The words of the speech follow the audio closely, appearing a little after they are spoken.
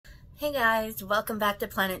Hey guys, welcome back to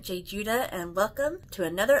planetjejuda and welcome to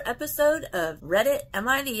another episode of Reddit Am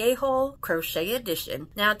I the A-Hole Crochet Edition.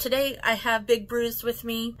 Now today I have Big Bruce with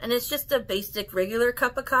me and it's just a basic regular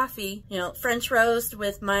cup of coffee, you know, French roast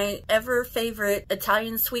with my ever favorite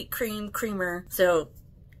Italian sweet cream creamer. So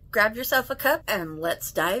grab yourself a cup and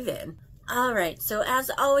let's dive in. Alright, so as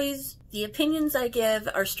always, the opinions I give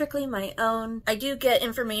are strictly my own. I do get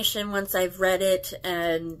information once I've read it,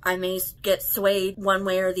 and I may get swayed one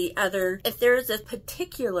way or the other. If there is a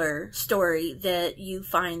particular story that you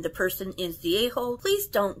find the person is the a-hole, please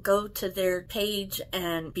don't go to their page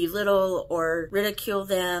and belittle or ridicule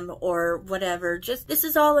them or whatever. Just, this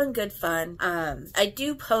is all in good fun. I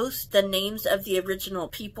do post the names of the original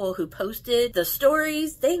people who posted the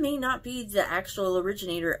stories. They may not be the actual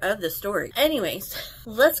originator of the story. Anyways,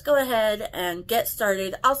 let's go ahead and get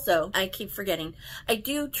started. Also, I keep forgetting, I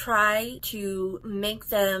do try to make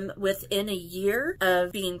them within a year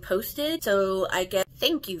of being posted, so I get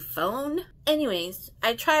thank you phone. Anyways,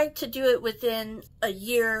 I try to do it within a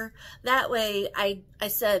year. That way, I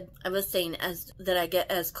was saying that I get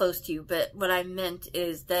as close to you, but what I meant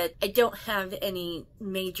is that I don't have any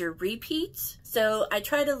major repeats. So I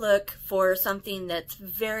try to look for something that's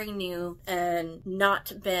very new and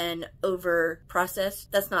not been over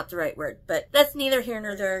processed. That's not the right word, but that's neither here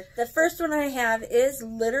nor there. The first one I have is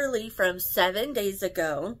literally from 7 days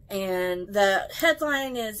ago, and the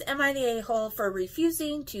headline is, Am I the A-Hole for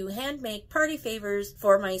refusing to hand make party favors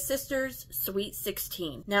for my sister's sweet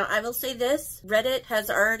 16? Now I will say this, Reddit has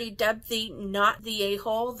already dubbed the not the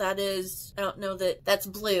a-hole. That is, I don't know that that's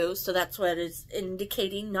blue, so that's what is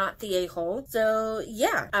indicating not the a-hole. So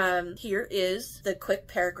yeah, here is the quick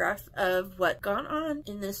paragraph of what gone on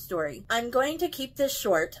in this story. I'm going to keep this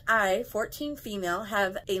short. I, 14 female,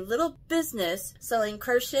 have a little business selling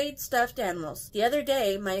crocheted stuffed animals. The other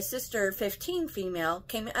day, my sister, 15 female,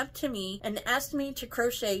 came up to me and asked me to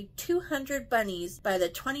crochet 200 bunnies by the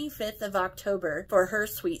 25th of October for her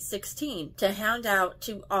sweet 16 to hand out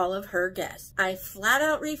to all of her guests. I flat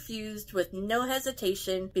out refused with no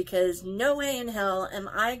hesitation because no way in hell am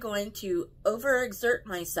I going to overexert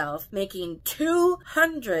myself making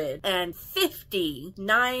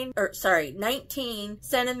 19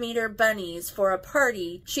 centimeter bunnies for a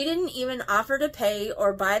party. She didn't even offer to pay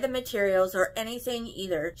or buy the materials or anything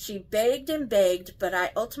either. She begged and begged, but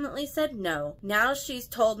I ultimately said no. Now she's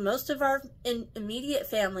told most of our immediate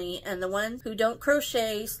family, and the ones who don't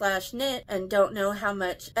crochet / knit and don't know how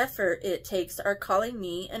much effort it takes are calling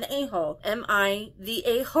me an a-hole. Am I the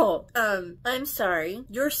a-hole? I'm sorry.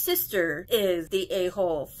 Your sister is the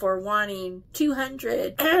a-hole for wanting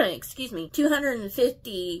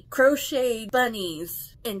 250 crocheted bunnies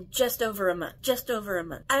in just over a month.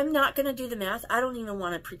 I'm not going to do the math. I don't even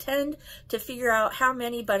want to pretend to figure out how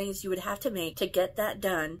many bunnies you would have to make to get that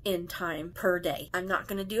done in time per day. I'm not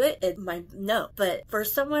going to do it. No. But for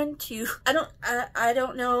someone to, I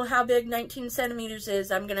don't know how big 19 centimeters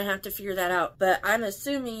is. I'm going to have to figure that out. But I'm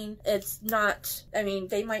assuming it's not, I mean,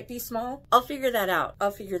 they might be small. I'll figure that out.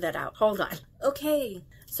 Hold on. Okay.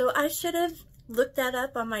 So I should have looked that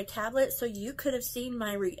up on my tablet so you could have seen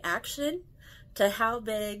my reaction to how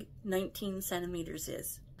big 19 centimeters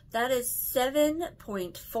is. That is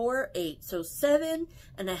 7.48, so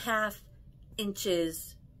 7.5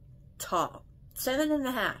 inches tall.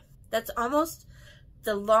 7.5. That's almost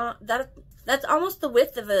that's almost the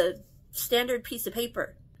width of a standard piece of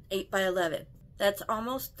paper. 8 by 11. That's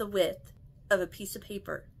almost the width of a piece of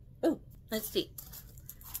paper. Oh, let's see.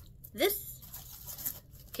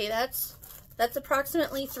 Okay, that's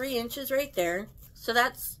approximately 3 inches right there. So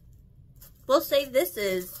we'll say this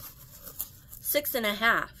is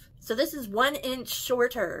 6.5. So this is 1 inch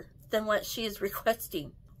shorter than what she is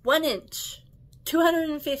requesting. 1 inch,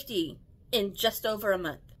 250 in just over a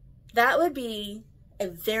month. That would be a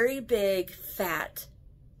very big, fat,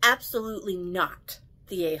 absolutely not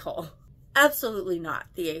the a-hole. Absolutely not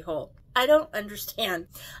the a-hole. I don't understand.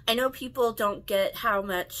 I know people don't get how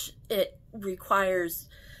much it requires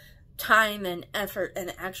time and effort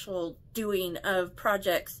and actual doing of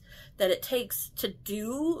projects that it takes to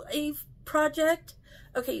do a project.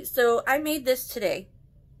 Okay, so I made this today.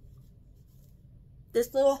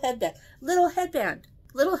 This little headband.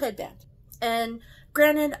 And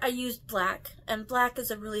granted, I used black, and black is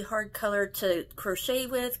a really hard color to crochet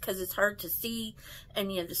with because it's hard to see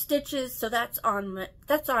any of the stitches, so that's on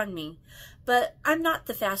me. But I'm not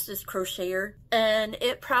the fastest crocheter, and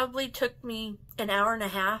it probably took me an hour and a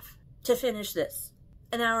half to finish this.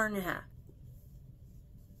 An hour and a half.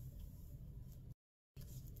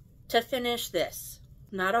 To finish this.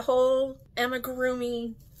 Not a whole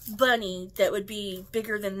amigurumi bunny that would be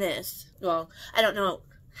bigger than this. Well, I don't know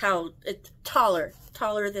how it's taller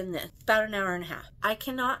than this, about an hour and a half. I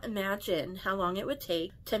cannot imagine how long it would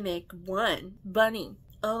take to make one bunny.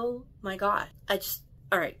 Oh my God.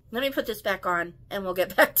 All right, let me put this back on and we'll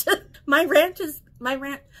get back to my rant.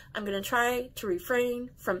 I'm going to try to refrain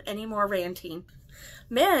from any more ranting.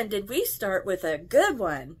 Man, did we start with a good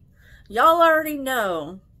one. Y'all already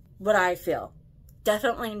know what I feel.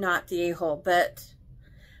 Definitely not the a-hole, but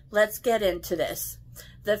let's get into this.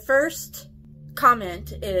 The first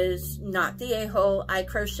comment is not the a-hole. I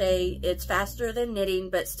crochet. It's faster than knitting,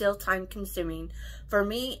 but still time consuming. For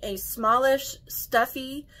me, a smallish,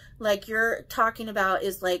 stuffy, like you're talking about,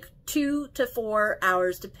 is like 2 to 4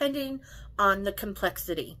 hours, depending on the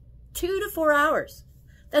complexity. 2 to 4 hours.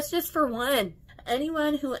 That's just for one.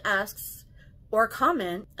 Anyone who asks or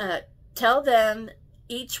comment, tell them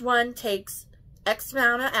each one takes X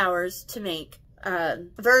amount of hours to make.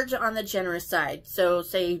 Verge on the generous side. So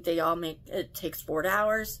say they all make, it takes 4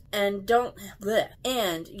 hours, and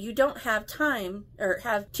you don't have time, or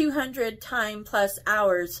have 200 time plus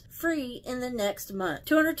hours free in the next month.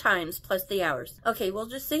 200 times plus the hours. Okay, we'll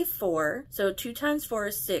just say 4. So 2 times 4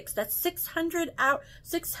 is 6. That's 600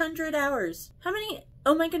 hours. How many?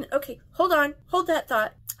 Oh my goodness. Okay, hold on. Hold that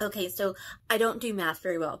thought. Okay, so I don't do math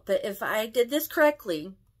very well, but if I did this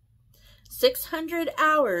correctly, 600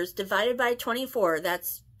 hours divided by 24,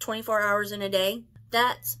 that's 24 hours in a day.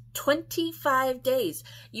 That's 25 days.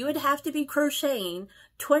 You would have to be crocheting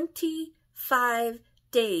 25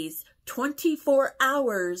 days, 24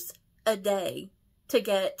 hours a day to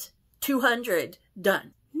get 200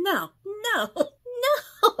 done. No.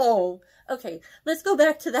 Okay, let's go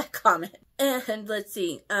back to that comment. And let's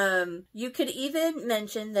see, you could even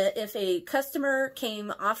mention that if a customer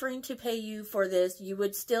came offering to pay you for this, you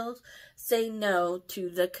would still say no to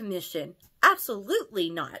the commission. Absolutely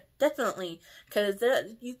not. Definitely. Because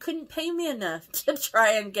you couldn't pay me enough to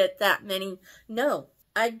try and get that many. No.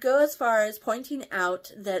 I'd go as far as pointing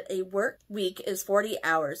out that a work week is 40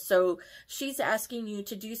 hours. So she's asking you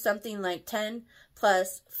to do something like 10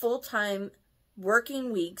 plus full-time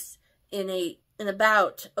working weeks in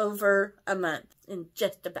about over a month, in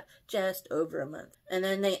just over a month. And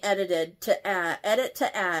then they edit to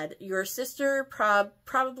add. Your sister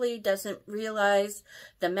probably doesn't realize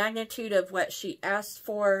the magnitude of what she asked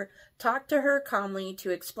for. Talk to her calmly to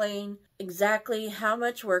explain exactly how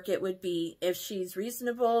much work it would be. If she's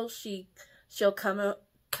reasonable, she'll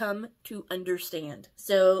come to understand.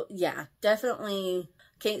 So yeah, definitely.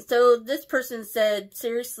 Okay, so this person said,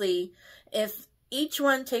 seriously, if each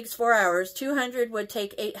one takes 4 hours, 200 would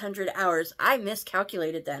take 800 hours. I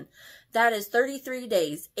miscalculated then. That is 33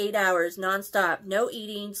 days, 8 hours, nonstop, no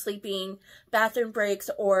eating, sleeping, bathroom breaks,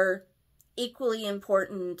 or equally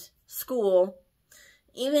important, school.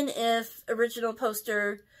 Even if original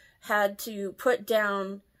poster had to put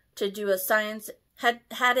down to do a science, had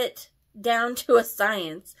it down to a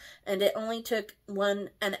science, and it only took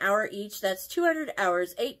an hour each, that's 200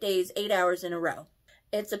 hours, 8 days, 8 hours in a row.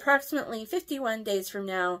 It's approximately 51 days from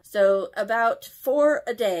now, so about 4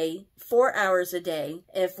 hours a day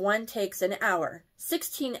if one takes an hour.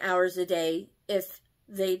 16 hours a day if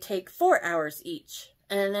they take 4 hours each.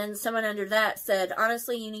 And then someone under that said,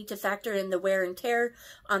 honestly, you need to factor in the wear and tear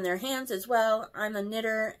on their hands as well. I'm a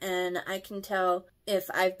knitter, and I can tell if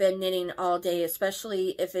I've been knitting all day,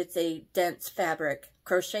 especially if it's a dense fabric.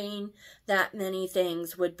 Crocheting that many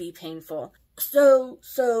things would be painful. So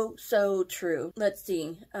true. Let's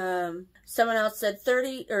see. Someone else said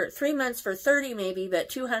 3 months for 30 maybe, but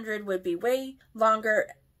 200 would be way longer,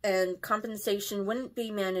 and compensation wouldn't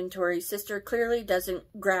be mandatory. Sister clearly doesn't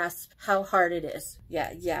grasp how hard it is.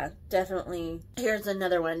 Yeah, definitely. Here's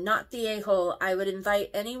another one. Not the a-hole. I would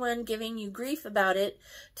invite anyone giving you grief about it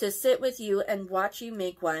to sit with you and watch you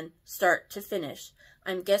make one, start to finish.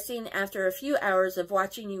 I'm guessing after a few hours of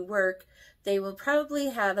watching you work, they will probably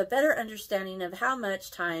have a better understanding of how much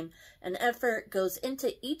time and effort goes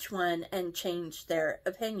into each one and change their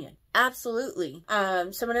opinion. Absolutely.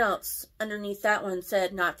 Someone else underneath that one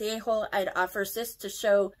said, not the a-hole. I'd offer sis to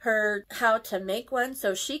show her how to make one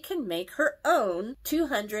so she can make her own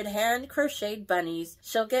 200 hand crocheted bunnies.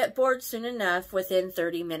 She'll get bored soon enough within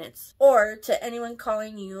 30 minutes. Or to anyone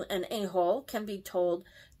calling you an a-hole can be told,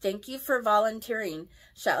 thank you for volunteering.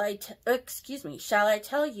 Shall I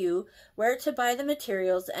tell you where to buy the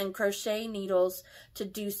materials and crochet needles to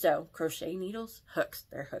do so? Crochet needles? Hooks.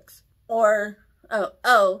 They're hooks. Or,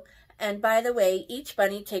 and by the way, each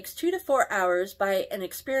bunny takes 2 to 4 hours by an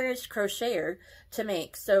experienced crocheter to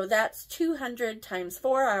make. So that's 200 times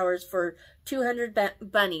 4 hours for 200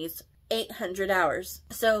 bunnies. 800 hours.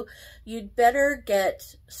 So you'd better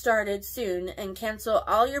get started soon and cancel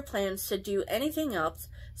all your plans to do anything else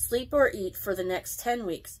sleep or eat for the next 10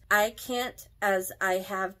 weeks. I can't, as I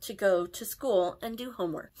have to go to school and do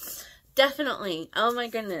homework. Definitely. Oh my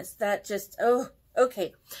goodness. That just, oh,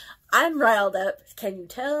 okay. I'm riled up. Can you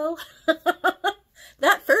tell?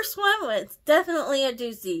 That first one was definitely a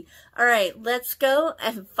doozy. All right, let's go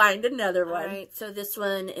and find another one. All right, so this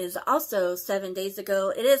one is also 7 days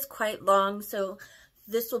ago. It is quite long, so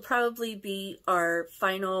this will probably be our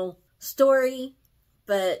final story,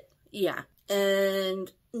 but yeah.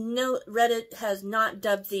 And no, Reddit has not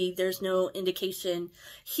dubbed there's no indication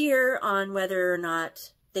here on whether or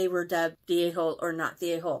not they were dubbed the a-hole or not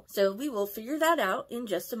the a-hole. So we will figure that out in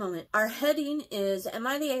just a moment. Our heading is, am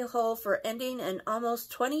I the a-hole for ending an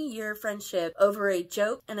almost 20-year friendship over a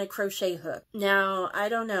joke and a crochet hook? Now, I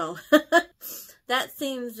don't know. That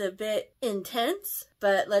seems a bit intense,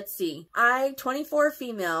 but let's see. I, 24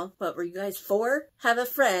 female, what were you guys, 4? Have a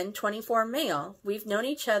friend, 24 male. We've known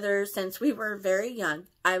each other since we were very young.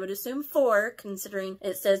 I would assume 4, considering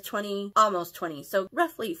it says 20, almost 20, so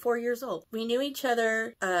roughly 4 years old. We knew each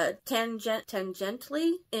other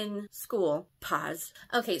tangentially in school. Pause.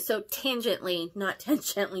 Okay, so tangentially, not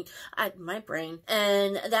tangentially. My brain.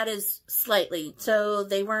 And that is slightly. So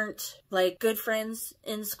they weren't like good friends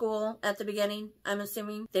in school at the beginning, I'm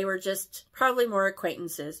assuming. They were just probably more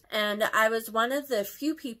acquaintances. And I was one of the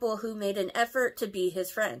few people who made an effort to be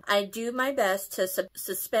his friend. I do my best to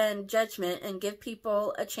suspend judgment and give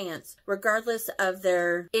people a chance, regardless of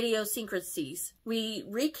their idiosyncrasies. We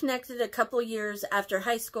reconnected a couple years after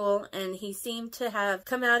high school, and he seemed to have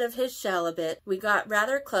come out of his shell a bit. We got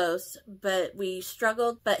rather close, but he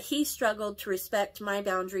struggled to respect my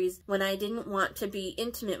boundaries when I didn't want to be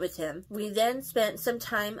intimate with him. We then spent some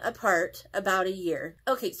time apart, about a year.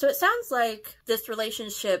 Okay, so it sounds like this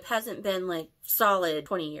relationship hasn't been like solid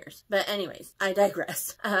 20 years. But anyways, I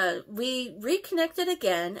digress. We reconnected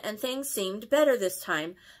again, and things seemed better this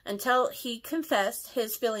time until he confessed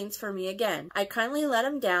his feelings for me again. I kindly let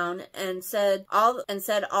him down and said all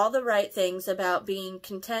the right things about being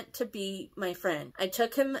content to be my friend. I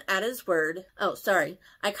took him at his word. Oh, sorry.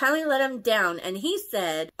 I kindly let him down, and he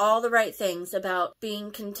said all the right things about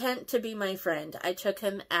being content to be my friend. I took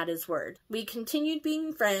him at his word. We continued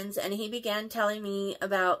being friends, and he began telling me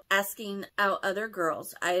about asking out other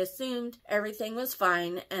girls. I assumed everything was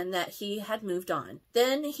fine and that he had moved on.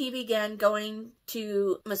 Then he began going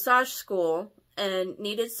to massage school and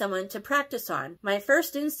needed someone to practice on. My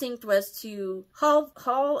first instinct was to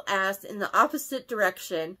haul ass in the opposite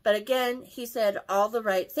direction, but again, he said all the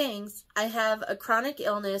right things. I have a chronic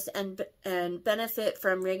illness and benefit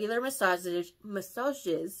from regular massages,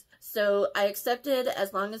 so I accepted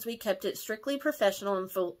as long as we kept it strictly professional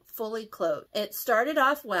and fully clothed. It started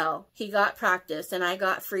off well. He got practice and I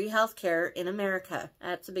got free health care in America.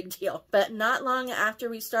 That's a big deal. But not long after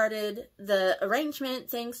we started the arrangement,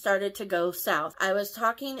 things started to go south. I was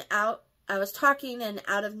talking and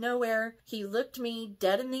out of nowhere, he looked me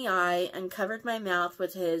dead in the eye and covered my mouth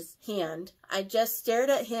with his hand. I just stared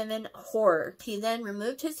at him in horror. He then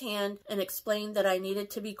removed his hand and explained that I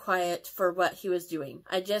needed to be quiet for what he was doing.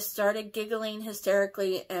 I just started giggling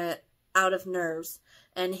hysterically out of nerves,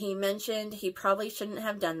 and he mentioned he probably shouldn't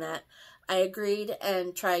have done that. I agreed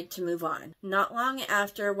and tried to move on. Not long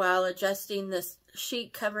after, while adjusting the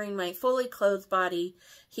sheet covering my fully clothed body,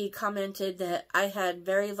 he commented that I had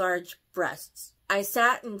very large breasts. I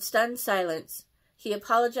sat in stunned silence. He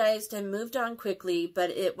apologized and moved on quickly,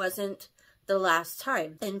 but it wasn't the last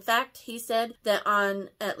time. In fact, he said that on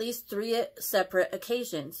at least 3 separate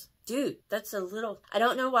occasions. Dude, that's a little... I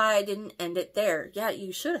don't know why I didn't end it there. Yeah,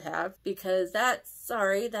 you should have, because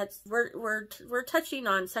we're touching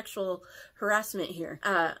on sexual harassment here.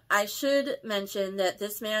 I should mention that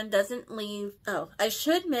this man doesn't leave... I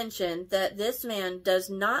should mention that this man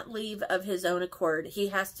does not leave of his own accord. He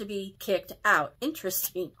has to be kicked out.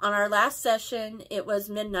 Interesting. On our last session, it was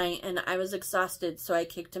midnight and I was exhausted, so I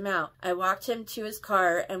kicked him out. I walked him to his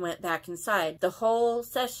car and went back inside. The whole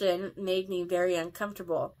session made me very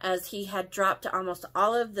uncomfortable, as he had dropped almost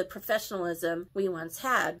all of the professionalism we once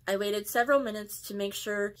had. I waited several minutes to make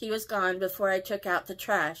sure he was gone before I took out the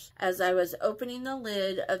trash. As I was opening the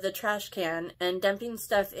lid of the trash can and dumping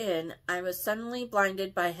stuff in, I was suddenly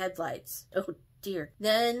blinded by headlights. Oh dear.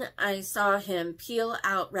 Then I saw him peel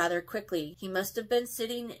out rather quickly. He must have been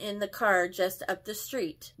sitting in the car just up the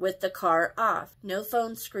street, with the car off. No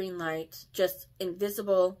phone screen light, just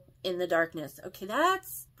invisible in the darkness. Okay,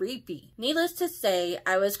 that's creepy. Needless to say,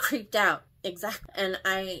 I was creeped out. Exactly. And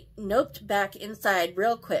I noped back inside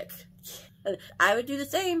real quick. I would do the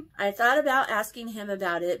same. I thought about asking him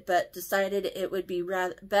about it, but decided it would be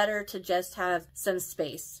better to just have some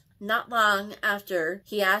space. not long after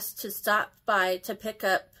he asked to stop by to pick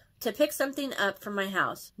something up from my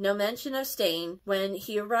house. No mention of staying. When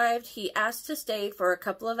he arrived, he asked to stay for a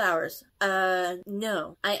couple of hours.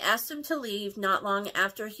 No. I asked him to leave not long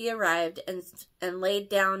after he arrived and laid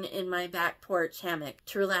down in my back porch hammock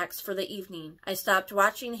to relax for the evening. I stopped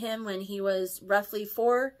watching him when he was roughly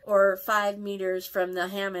 4 or 5 meters from the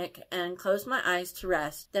hammock and closed my eyes to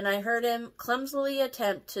rest. Then I heard him clumsily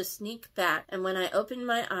attempt to sneak back, and when I opened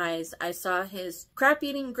my eyes, I saw his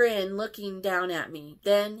crap-eating grin looking down at me.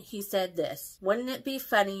 Then he said this: "Wouldn't it be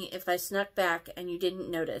funny if I snuck back and you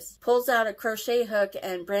didn't notice?" Pulls out a crochet hook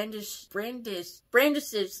and brandishes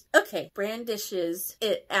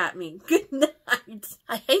it at me. Good night.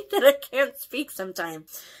 I hate that I can't speak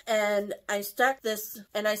sometimes. And I stuck this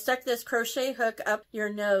crochet hook up your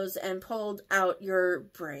nose and pulled out your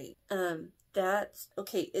brain. That's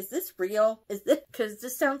okay. Is this real? Is this, because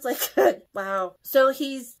this sounds like good. Wow. So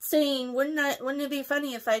he's saying, wouldn't it be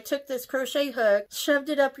funny if I took this crochet hook, shoved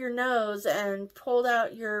it up your nose, and pulled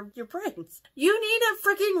out your brains? You need a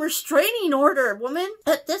freaking restraining order, woman.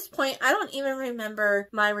 At this point, I don't even remember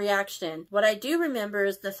my reaction. What I do remember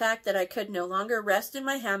is the fact that I could no longer rest in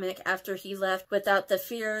my hammock after he left without the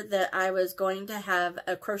fear that I was going to have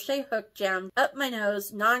a crochet hook jammed up my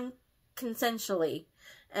nose non-consensually.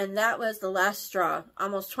 And that was the last straw.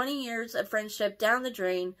 Almost 20 years of friendship down the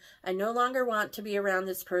drain. I no longer want to be around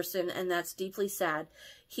this person, and that's deeply sad.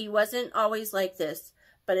 He wasn't always like this,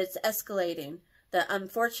 but it's escalating. The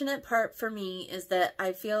unfortunate part for me is that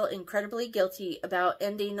I feel incredibly guilty about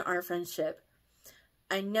ending our friendship.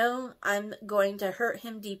 I know I'm going to hurt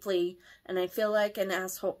him deeply, and I feel like an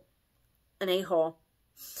a-hole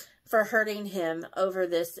for hurting him over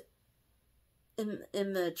this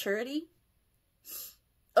immaturity.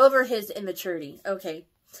 Over his immaturity. Okay.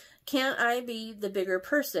 Can't I be the bigger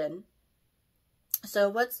person? So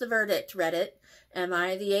what's the verdict, Reddit? Am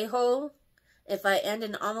I the a-hole? If I end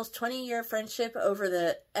an almost 20-year friendship over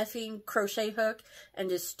the effing crochet hook and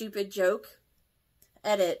a stupid joke?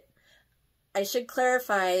 Edit. I should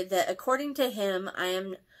clarify that according to him, I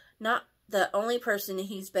am not the only person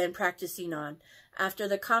he's been practicing on. After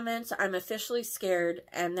the comments, I'm officially scared,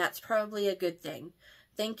 and that's probably a good thing.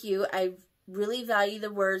 Thank you. I really value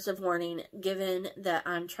the words of warning, given that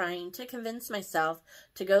I'm trying to convince myself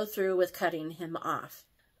to go through with cutting him off.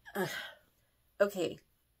 Okay.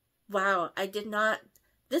 Wow, I did not...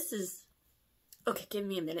 This is... Okay, give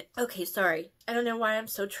me a minute. Okay, sorry. I don't know why I'm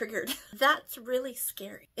so triggered. That's really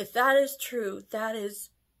scary. If that is true, that is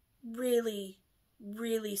really,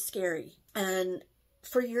 really scary. And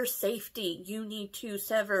for your safety, you need to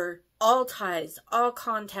sever all ties, all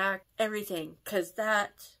contact, everything. Because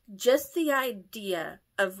that... Just the idea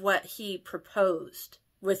of what he proposed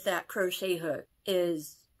with that crochet hook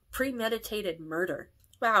is premeditated murder.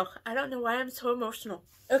 Wow, I don't know why I'm so emotional.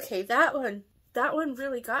 Okay, that one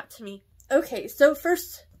really got to me. Okay, so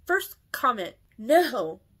first comment.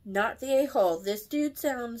 No, not the a-hole. This dude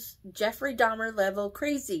sounds Jeffrey Dahmer level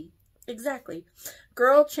crazy. Exactly.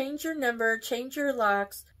 Girl, change your number, change your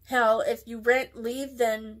locks. Hell, if you rent, leave,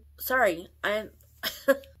 then... Sorry,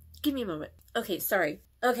 Give me a moment. Okay, sorry.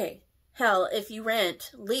 Okay, hell, if you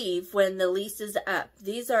rent, leave when the lease is up.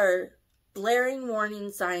 These are blaring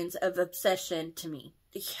warning signs of obsession to me.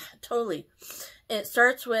 Yeah, totally. It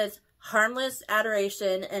starts with harmless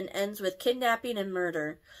adoration and ends with kidnapping and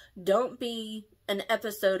murder. Don't be an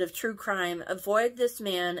episode of true crime. Avoid this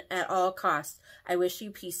man at all costs. I wish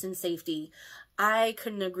you peace and safety. I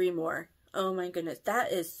couldn't agree more. Oh my goodness,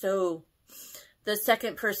 that is so... The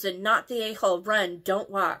second person, not the a-hole. Run,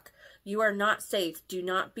 don't walk. You are not safe. Do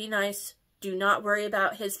not be nice. Do not worry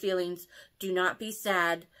about his feelings. Do not be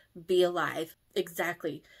sad. Be alive.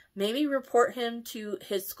 Exactly. Maybe report him to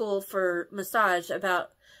his school for massage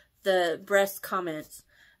about the breast comments.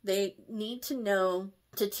 They need to know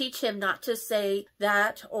to teach him not to say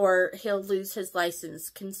that or he'll lose his license.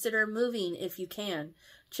 Consider moving if you can.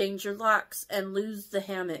 Change your locks and lose the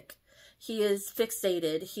hammock. He is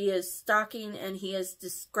fixated. He is stalking and he is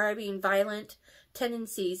describing violent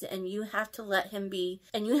tendencies, and you have to let him be,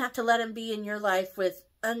 and you have to let him be in your life with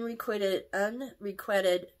unrequited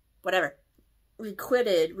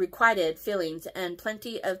feelings and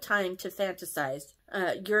plenty of time to fantasize.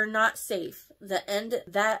 You're not safe. The end of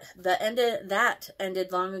that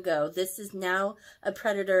ended long ago. This is now a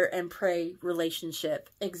predator and prey relationship.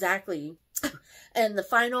 Exactly. And the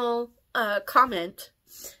final comment: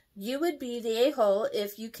 you would be the a-hole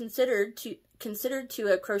if you considered to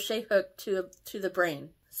a crochet hook to the brain.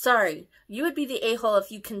 Sorry, you would be the a-hole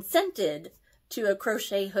if you consented to a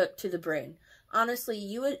crochet hook to the brain. Honestly,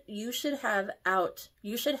 you should have out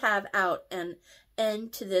and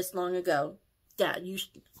end to this long ago. Yeah,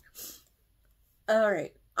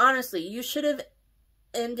 alright. Honestly, you should have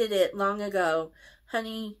ended it long ago.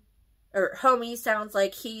 Honey, or homie sounds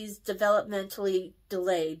like he's developmentally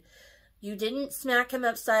delayed. You didn't smack him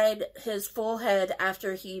upside his full head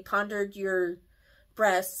after he pondered your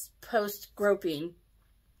breasts post-groping.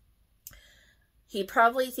 He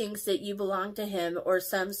probably thinks that you belong to him or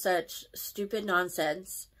some such stupid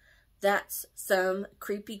nonsense. That's some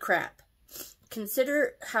creepy crap.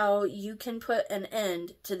 Consider how you can put an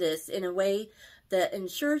end to this in a way that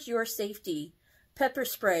ensures your safety. Pepper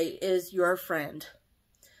spray is your friend.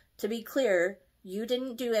 To be clear, you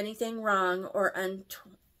didn't do anything wrong or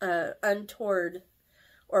untoward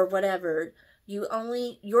or whatever. Your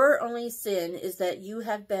only sin is that you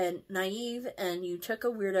have been naive and you took a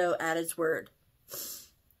weirdo at his word.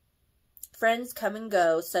 Friends come and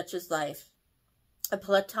go, such is life. A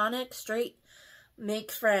platonic, straight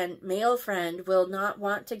male friend will not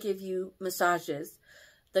want to give you massages.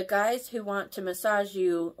 The guys who want to massage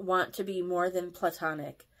you want to be more than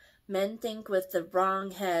platonic. Men think with the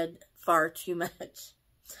wrong head far too much.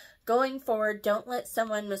 Going forward, don't let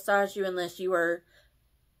someone massage you unless you are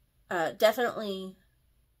unless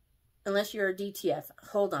you're a DTF.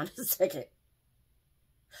 Hold on a second.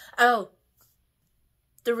 Oh,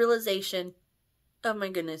 the realization. Oh my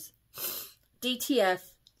goodness. DTF.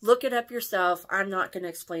 Look it up yourself. I'm not going to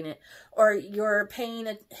explain it. Or you're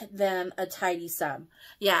paying them a tidy sum.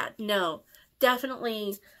 Yeah, no.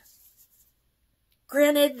 Definitely.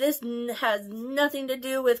 Granted, this has nothing to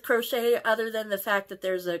do with crochet other than the fact that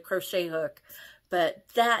there's a crochet hook. But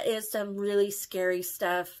that is some really scary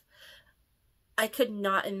stuff. I could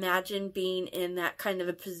not imagine being in that kind of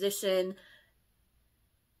a position.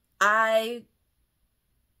 I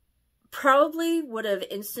probably would have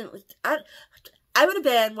instantly... I would have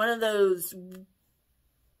been one of those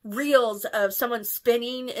reels of someone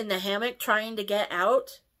spinning in the hammock trying to get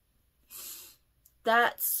out.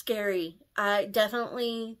 That's scary. I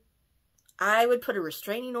would put a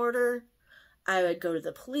restraining order. I would go to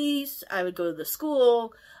the police. I would go to the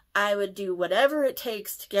school. I would do whatever it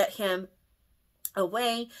takes to get him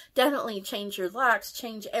away. Definitely change your locks.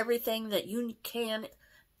 Change everything that you can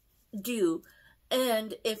do.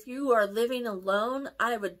 And if you are living alone,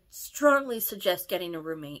 I would strongly suggest getting a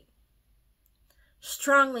roommate.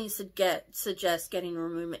 Strongly suggest getting a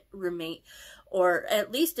roommate. Or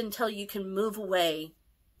at least until you can move away.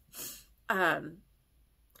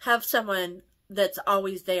 Have someone that's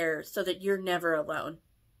always there so that you're never alone.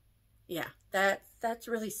 Yeah, that's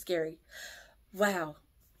really scary. Wow.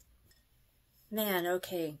 Man,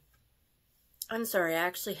 okay. I'm sorry, I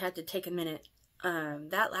actually had to take a minute.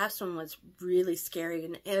 That last one was really scary,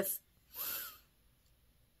 and if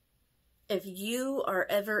you are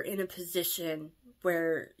ever in a position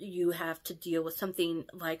where you have to deal with something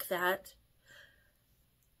like that,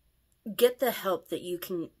 get the help that you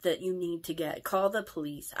need to get. Call the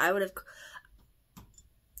police. I would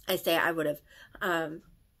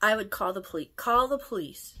call the police. Call the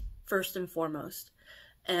police first and foremost,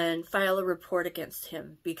 and file a report against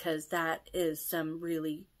him, because that is some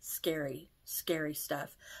really scary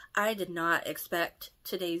stuff. I did not expect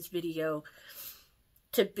today's video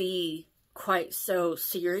to be quite so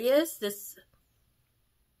serious. This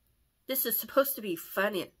is supposed to be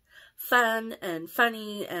fun and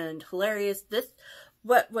funny and hilarious.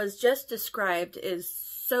 What was just described is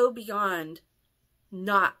so beyond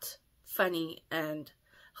not funny and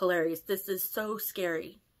hilarious. This is so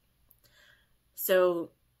scary.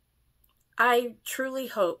 So I truly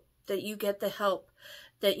hope that you get the help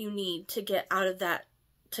that you need to get out of that,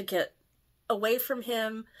 to get away from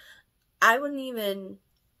him. I would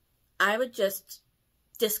just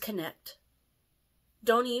disconnect.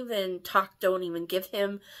 Don't even talk, don't even give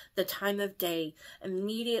him the time of day.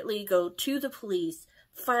 Immediately go to the police,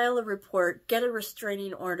 file a report, get a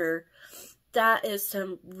restraining order. That is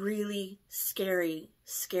some really scary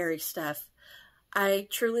stuff. I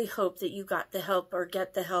truly hope that you got the help, or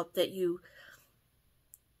get the help that you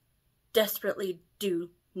desperately do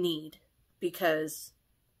need, because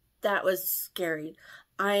that was scary.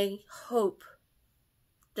 I hope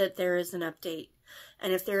that there is an update,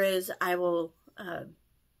 and if there is, I will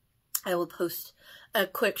post a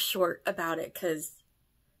quick short about it, because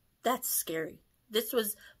that's scary. This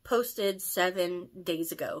was posted 7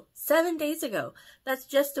 days ago. 7 days ago. That's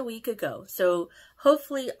just a week ago. So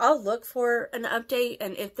hopefully I'll look for an update,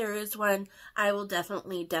 and if there is one, I will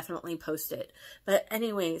definitely post it. But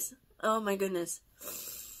anyways, oh my goodness.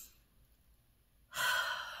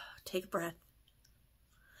 Take a breath.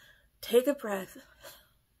 Take a breath.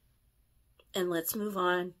 And let's move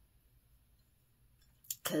on.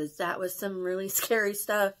 because that was some really scary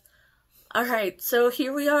stuff. Alright, so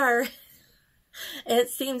here we are. It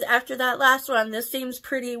seems after that last one, this seems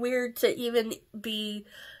pretty weird to even be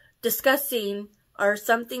discussing or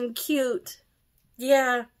something cute.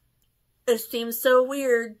 Yeah, it seems so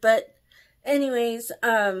weird, but anyways,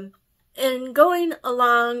 and going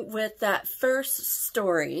along with that first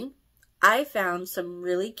story, I found some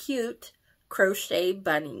really cute crochet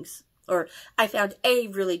bunnies. Or I found a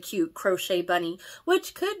really cute crochet bunny,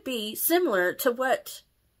 which could be similar to what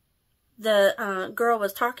the girl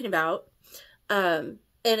was talking about. It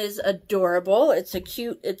is adorable. It's a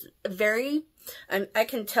cute, it's very, I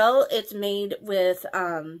can tell it's made with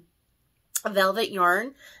velvet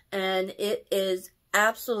yarn, and it is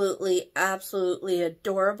absolutely, absolutely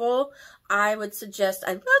adorable. I would suggest,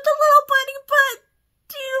 I love the little bunny butt.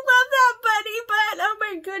 Do you love that bunny butt? Oh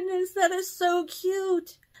my goodness, that is so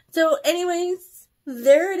cute. So anyways,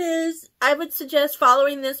 there it is. I would suggest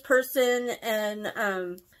following this person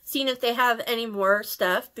and seeing if they have any more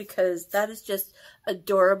stuff, because that is just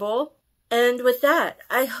adorable. And with that,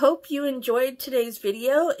 I hope you enjoyed today's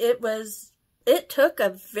video. It took a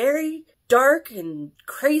very dark and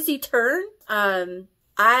crazy turn.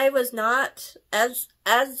 I was not, as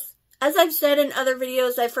I've said in other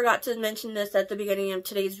videos, I forgot to mention this at the beginning of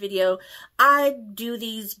today's video, I do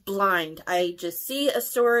these blind. I just see a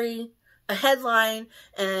story, a headline,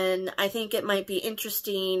 and I think it might be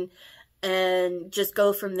interesting, and just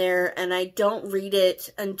go from there, and I don't read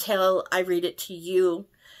it until I read it to you.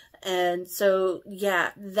 And so,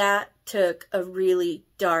 yeah, that took a really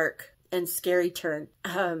dark and scary turn.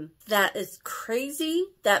 That is crazy.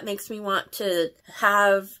 That makes me want to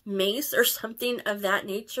have mace or something of that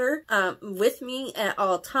nature with me at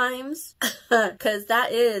all times, because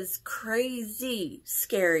that is crazy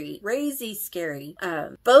scary, crazy scary.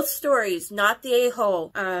 Both stories, not the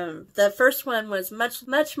a-hole. The first one was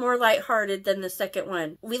much more lighthearted than the second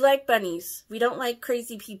one. We like bunnies. We don't like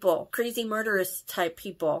crazy people, crazy murderous type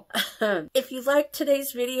people. If you liked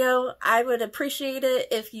today's video, I would appreciate it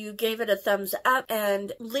if you gave it a thumbs up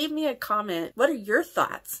and leave me a comment. What are your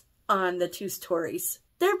thoughts on the two stories?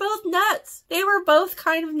 They're both nuts. They were both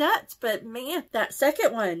kind of nuts, but man, that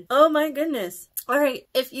second one, oh my goodness. Alright,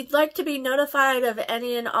 if you'd like to be notified of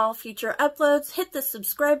any and all future uploads, hit the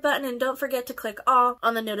subscribe button and don't forget to click all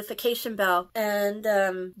on the notification bell.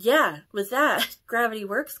 And yeah, with that, gravity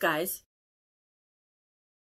works, guys.